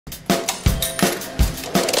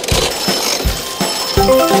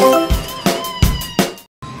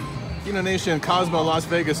Keno Nation, Cosmo, Las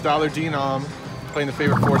Vegas, Dollar Denom, playing the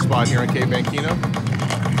favorite 4 spot here on Caveman Keno.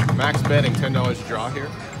 Max betting, $10 to draw here.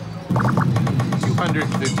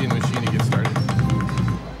 250 in the machine to get started.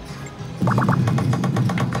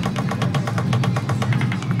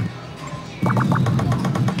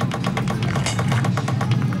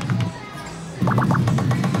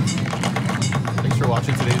 Thanks for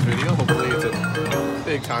watching today's video. Hopefully it's a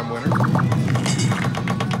big time winner.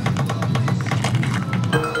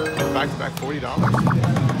 Back-to-back $40.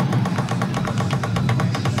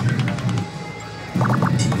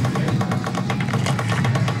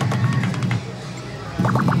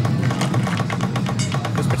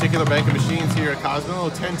 Particular bank of machines here at Cosmo,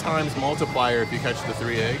 10 times multiplier if you catch the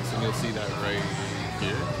 3 eggs, and you'll see that right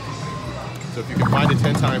here. So if you can find a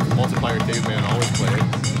 10 times multiplier Caveman, always play it.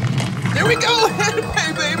 There we go! Hand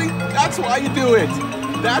pay, baby! That's why you do it!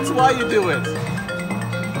 That's why you do it!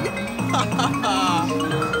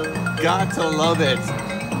 Got to love it!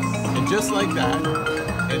 And just like that,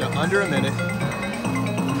 in under a minute,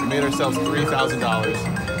 we made ourselves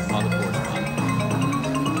 $3,000 on the 4 spot.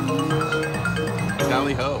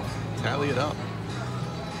 Tally ho, tally it up.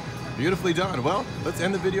 Beautifully done. Well, let's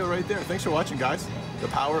end the video right there. Thanks for watching, guys. The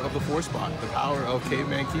power of the 4 spot, the power of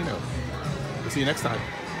Caveman Keno. We'll see you next time.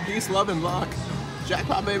 Peace, love, and luck.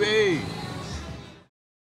 Jackpot, baby!